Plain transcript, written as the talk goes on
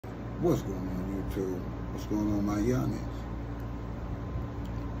What's going on, YouTube? What's going on, my youngins?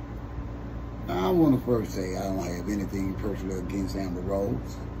 Now, I want to first say I don't have anything personal against Amber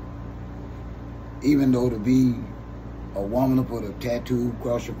Rose. Even though to be a woman to put a tattoo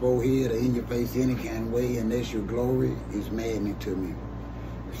across your forehead or in your face any kind of way and that's your glory is maddening to me.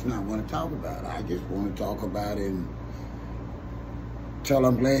 It's not what I talk about. I just want to talk about it and tell her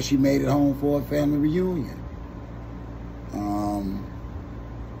I'm glad she made it home for a family reunion.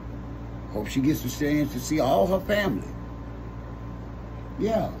 Hope she gets the chance to see all her family.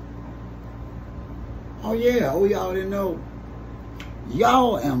 Yeah. Oh yeah, oh y'all didn't know.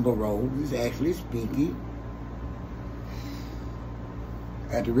 Y'all Amber Rose is actually speaking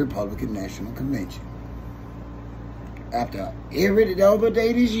at the Republican National Convention. After every other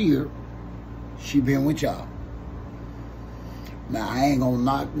day this year, she been with y'all. Now, I ain't gonna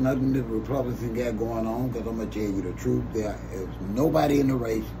knock nothing the Republicans got going on, because I'm gonna tell you the truth. There is nobody in the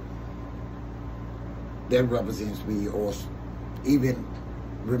race that represents me or even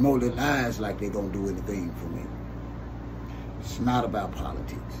remotely lies like they're gonna do anything for me. It's not about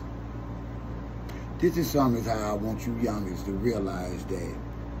politics. This is something how I want you youngins to realize that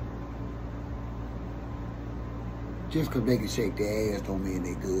just because they can shake their ass don't mean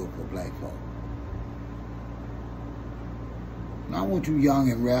they good for black folk. And I want you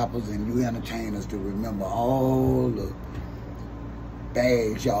young and rappers and you entertainers to remember all the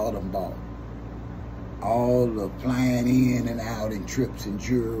bags y'all done bought. All the flying in and out and trips and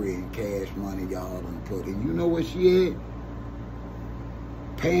jewelry and cash money y'all done put in. You know where she at?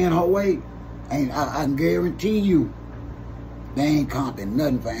 Paying her way. I can guarantee you they ain't comping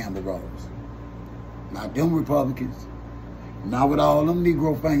nothing for Amber Rose. Not them Republicans. Not with all them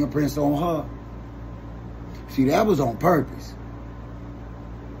Negro fingerprints on her. See, that was on purpose.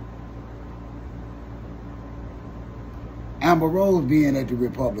 Amber Rose being at the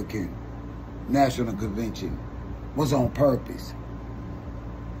Republican National Convention was on purpose.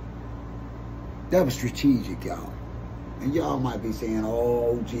 That was strategic, y'all. And y'all might be saying,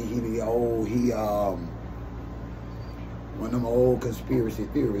 oh, gee, one of them old conspiracy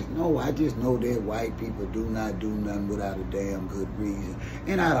theorists. No, I just know that white people do not do nothing without a damn good reason.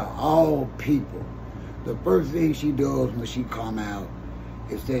 And out of all people, the first thing she does when she come out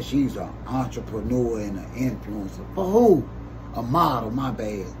is that she's an entrepreneur and an influencer. For who? A model, my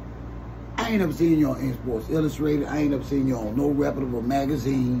bad. I ain't never seen you on Sports Illustrated. I ain't never seen you on no reputable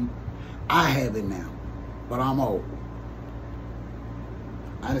magazine. I have it now, but I'm old.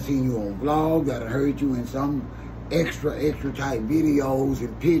 I done seen you on vlogs. I done heard you in some extra type videos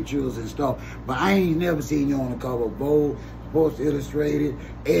and pictures and stuff. But I ain't never seen you on the cover of Vogue, Sports Illustrated,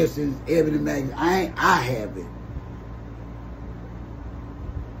 Essence, Ebony Magazine. I haven't.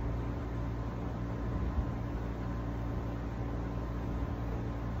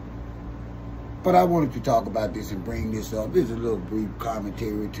 But I wanted to talk about this and bring this up. This is a little brief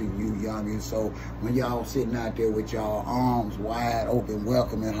commentary to you youngins. So when y'all sitting out there with y'all arms wide open,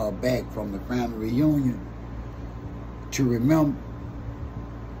 welcoming her back from the family reunion, to remember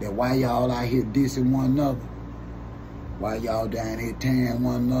that while y'all out here dissing one another, while y'all down here tearing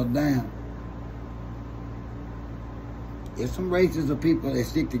one another down, there's some races of people that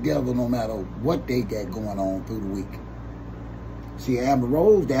stick together no matter what they got going on through the week. See, Amber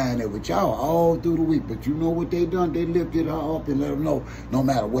Rose down there with y'all all through the week, but you know what they done? They lifted her up and let her know, no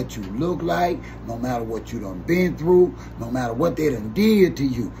matter what you look like, no matter what you done been through, no matter what they done did to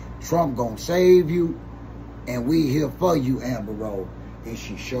you, Trump gonna save you, and we here for you, Amber Rose. And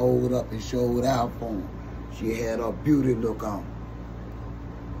she showed up and showed out for him. She had her beauty look on.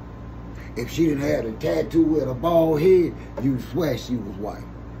 If she didn't have a tattoo with a bald head, you'd swear she was white.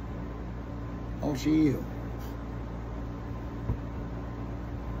 Oh, she is.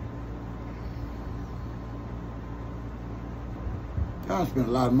 Y'all spent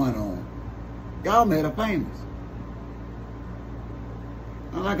a lot of money on her. Y'all made her famous.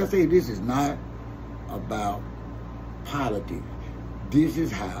 And like I say, this is not about politics. This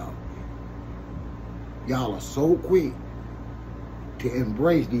is how y'all are so quick to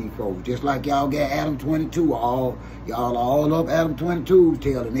embrace these folks. Just like y'all got Adam 22. Y'all all up Adam 22's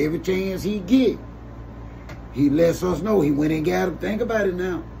tail, and every chance he get, he lets us know he went and got him. Think about it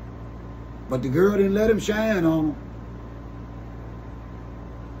now. But the girl didn't let him shine on him.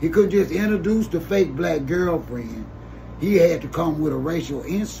 He couldn't just introduce the fake black girlfriend. He had to come with a racial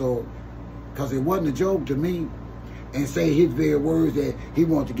insult, because it wasn't a joke to me, and say his very words that he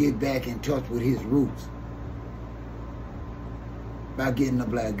wanted to get back in touch with his roots by getting a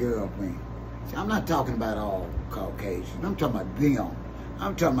black girlfriend. See, I'm not talking about all Caucasians. I'm talking about them.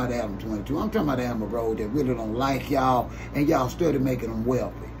 I'm talking about Adam 22. I'm talking about Amber Rose that really don't like y'all, and y'all started making them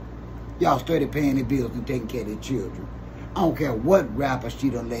wealthy. Y'all steady paying their bills and taking care of their children. I don't care what rapper she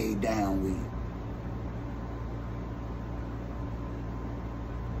done laid down with.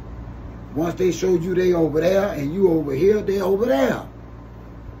 Once they show you they over there and you over here, they over there.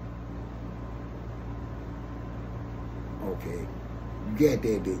 Okay. You get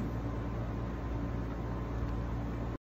that, didn't you?